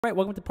Alright,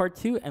 welcome to part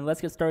 2, and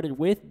let's get started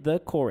with the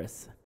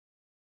chorus.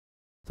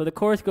 So the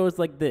chorus goes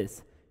like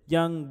this.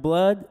 Young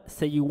blood,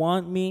 say you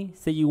want me,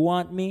 say you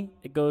want me.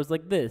 It goes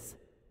like this.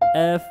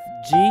 F,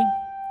 G,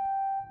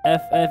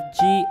 F, F,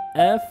 G,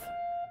 F,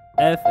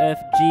 F, F,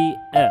 G,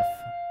 F.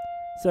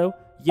 So,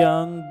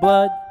 young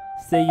blood,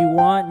 say you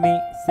want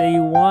me, say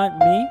you want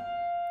me.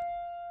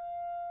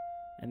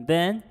 And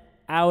then,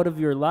 out of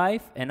your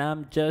life, and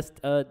I'm just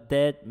a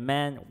dead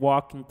man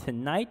walking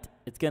tonight.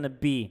 It's gonna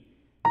be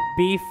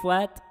B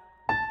flat,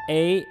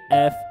 A,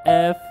 F,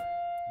 F,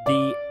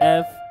 D,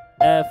 F,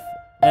 F,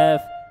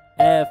 F,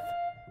 F,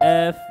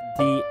 F,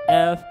 D,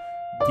 F,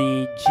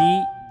 D,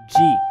 G,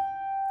 G.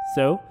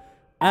 So,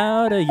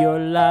 out of your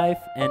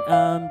life, and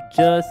I'm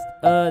just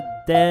a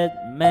dead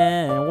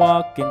man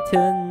walking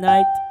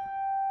tonight.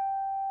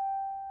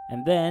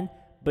 And then,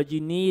 but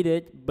you need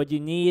it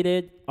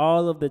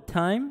all of the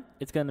time.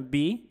 It's gonna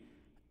be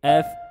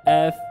F,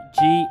 F,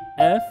 G,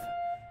 F,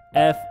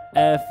 F,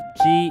 F,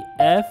 G,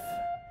 F,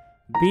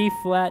 B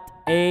flat,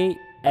 A,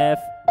 F,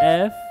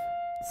 F.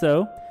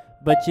 So,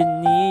 but you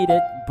need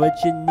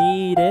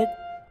it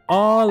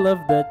all of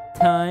the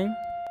time.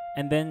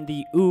 And then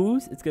the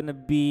oohs, it's gonna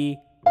be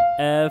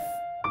F,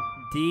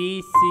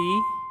 D,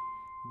 C,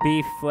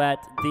 B flat,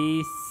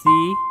 D,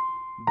 C,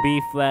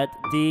 B flat,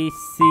 D,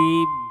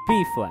 C,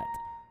 B flat.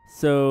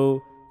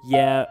 So,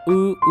 yeah,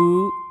 ooh,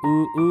 ooh,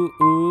 ooh, ooh,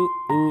 ooh,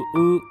 ooh,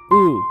 ooh,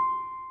 ooh.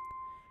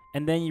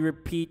 And then you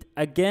repeat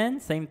again,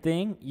 same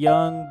thing.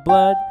 Young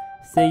blood,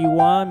 say you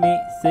want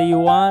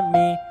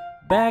me,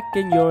 back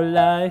in your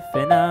life,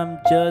 and I'm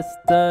just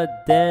a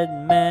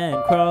dead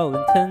man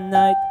crawling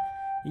tonight.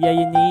 Yeah,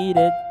 you need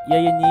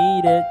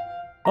it,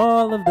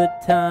 all of the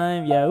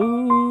time, yeah,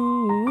 ooh.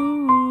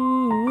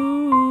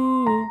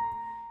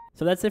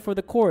 So that's it for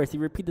the chorus. You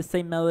repeat the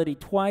same melody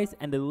twice,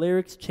 and the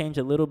lyrics change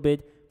a little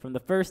bit from the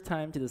first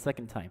time to the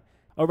second time.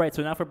 Alright,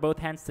 so now for both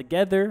hands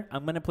together,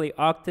 I'm going to play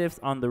octaves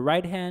on the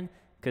right hand,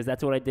 because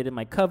that's what I did in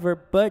my cover,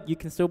 but you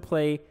can still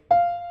play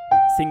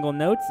single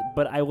notes,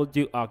 but I will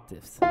do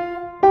octaves.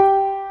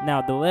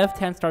 Now, the left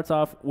hand starts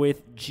off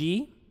with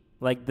G,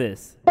 like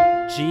this.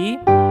 G,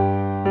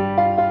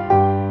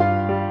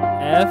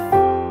 F,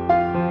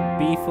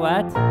 B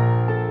flat,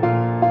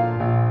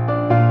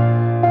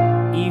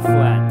 E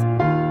flat,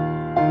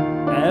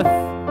 F,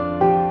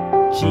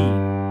 G,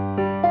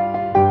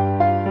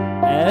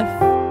 F,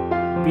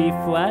 B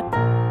flat,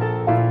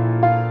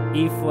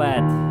 E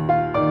flat,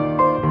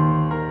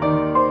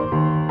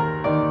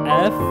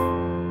 F,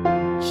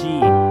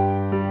 G,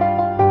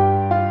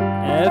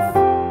 F,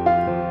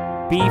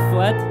 B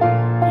flat,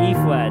 E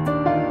flat,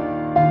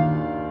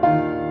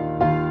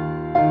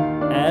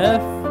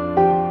 F,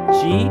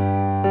 G,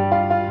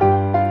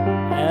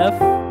 F,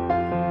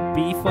 B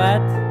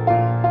flat,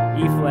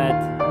 E flat,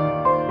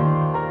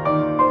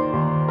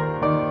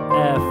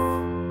 F.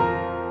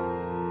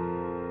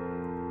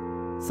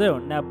 So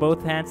now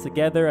both hands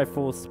together at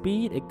full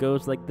speed. It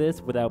goes like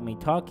this without me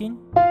talking.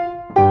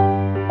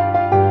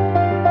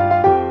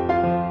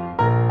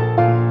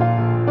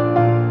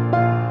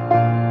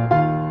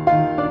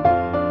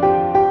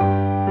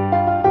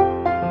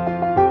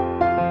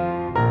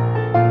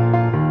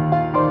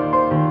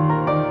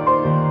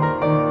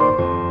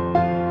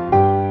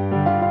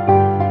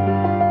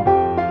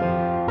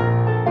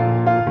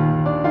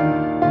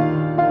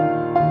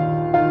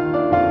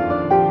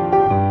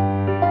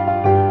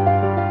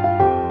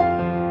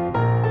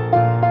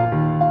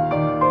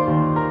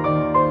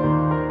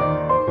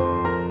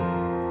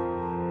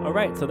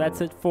 Alright, so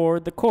that's it for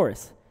the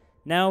chorus.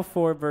 Now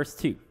for verse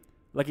 2.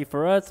 Lucky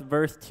for us,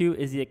 verse 2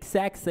 is the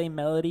exact same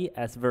melody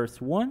as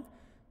verse 1,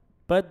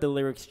 but the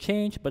lyrics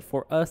change. But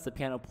for us, the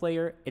piano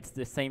player, it's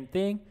the same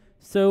thing,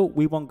 so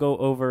we won't go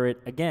over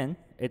it again.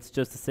 It's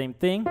just the same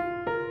thing.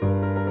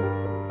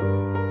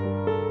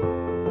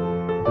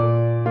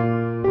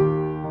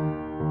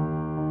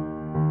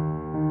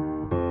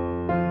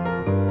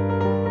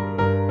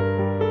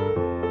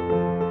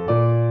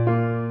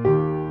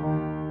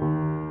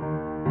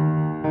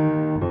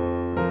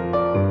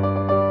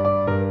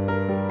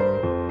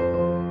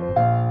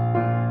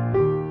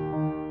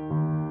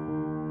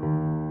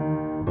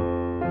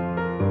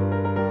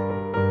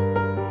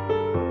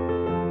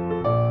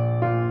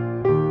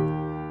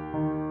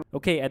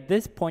 Okay, at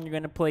this point, you're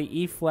going to play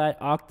E flat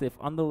octave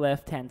on the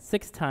left hand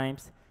 6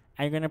 times,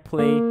 and you're going to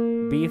play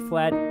B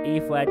flat, E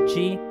flat,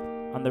 G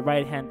on the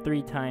right hand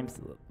 3 times,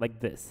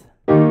 like this.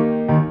 And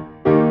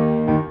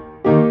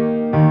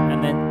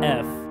then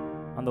F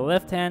on the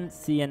left hand,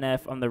 C and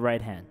F on the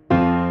right hand.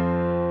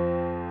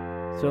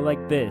 So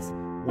like this.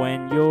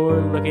 When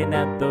you're looking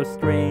at those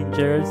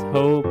strangers,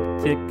 hope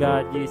to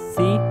God you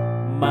see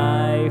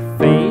my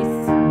face.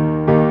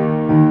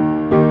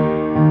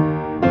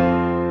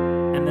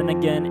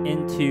 Again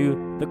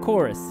into the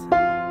chorus.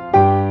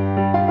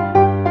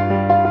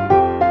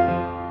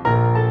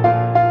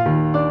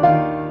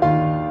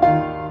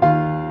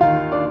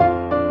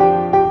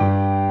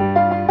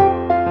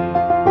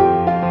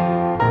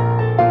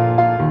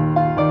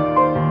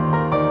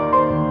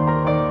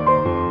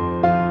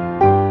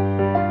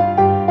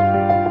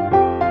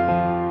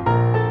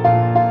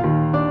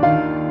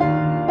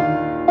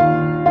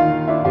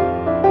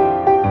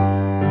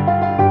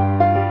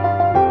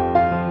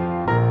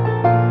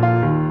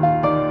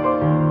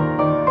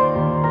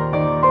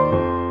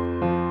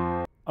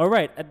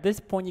 this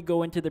point, you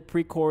go into the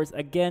pre-chorus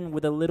again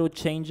with a little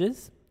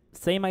changes.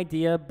 Same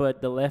idea, but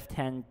the left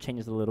hand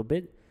changes a little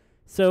bit.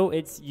 So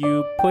it's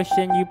you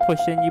pushing, you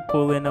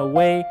pulling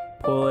away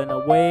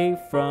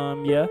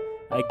from ya.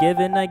 I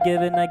giving,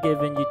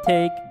 you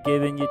take,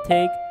 giving, you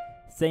take.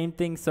 Same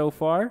thing so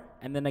far.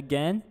 And then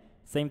again,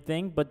 same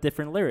thing, but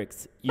different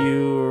lyrics.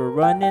 You're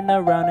running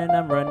around and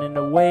I'm running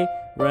away.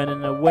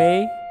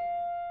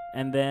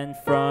 And then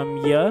from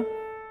ya.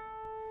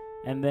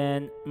 And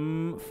then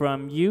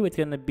from you, it's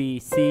gonna be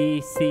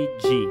C, C,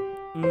 G.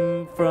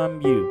 From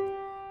you.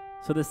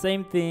 So the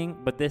same thing,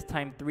 but this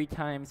time 3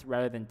 times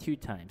rather than 2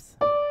 times.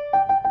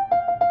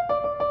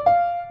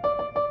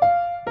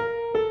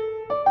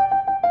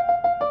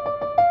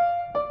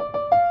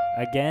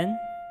 Again.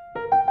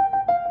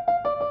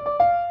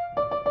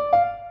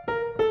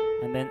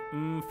 And then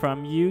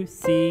from you,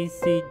 C,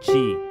 C,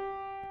 G.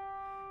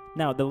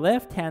 Now the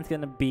left hand's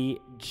gonna be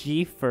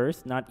G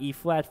first, not E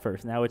flat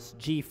first. Now it's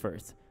G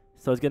first.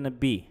 So it's gonna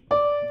be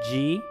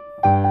G,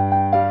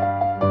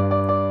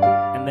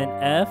 and then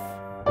F,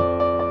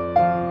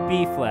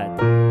 B flat,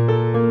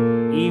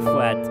 E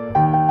flat,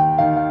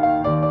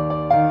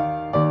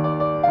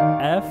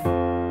 F,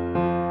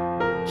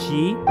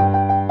 G,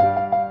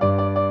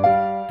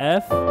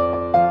 F,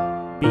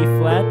 B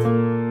flat,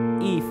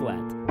 E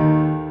flat.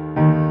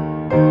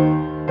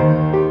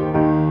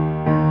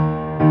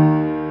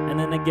 And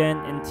then again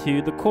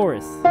into the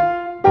chorus.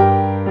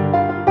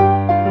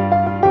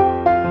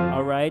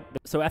 Alright,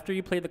 so after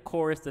you play the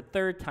chorus the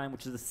 3rd time,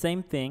 which is the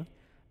same thing,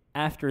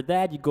 after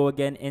that you go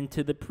again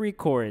into the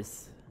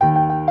pre-chorus.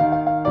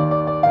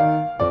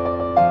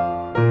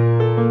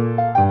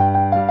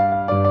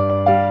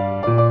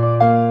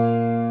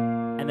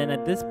 And then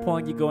at this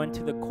point you go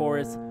into the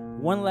chorus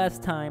one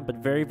last time, but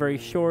very, very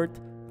short,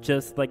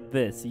 just like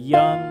this.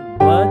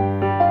 Youngblood.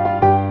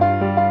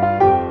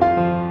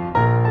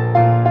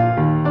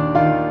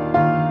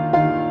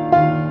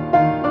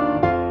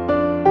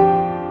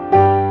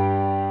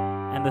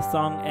 And the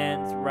song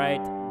ends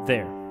right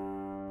there.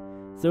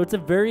 So it's a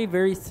very,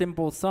 very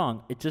simple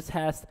song. It just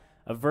has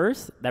a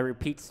verse that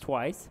repeats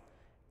twice,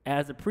 it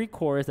has a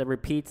pre-chorus that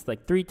repeats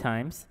like 3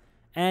 times,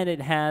 and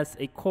it has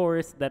a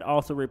chorus that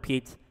also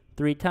repeats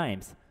 3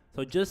 times.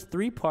 So just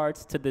 3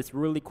 parts to this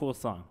really cool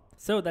song.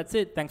 So that's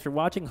it. Thanks for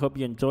watching. Hope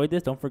you enjoyed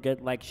this. Don't forget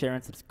to like, share,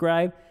 and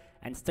subscribe.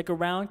 And stick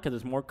around because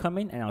there's more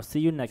coming, and I'll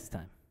see you next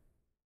time.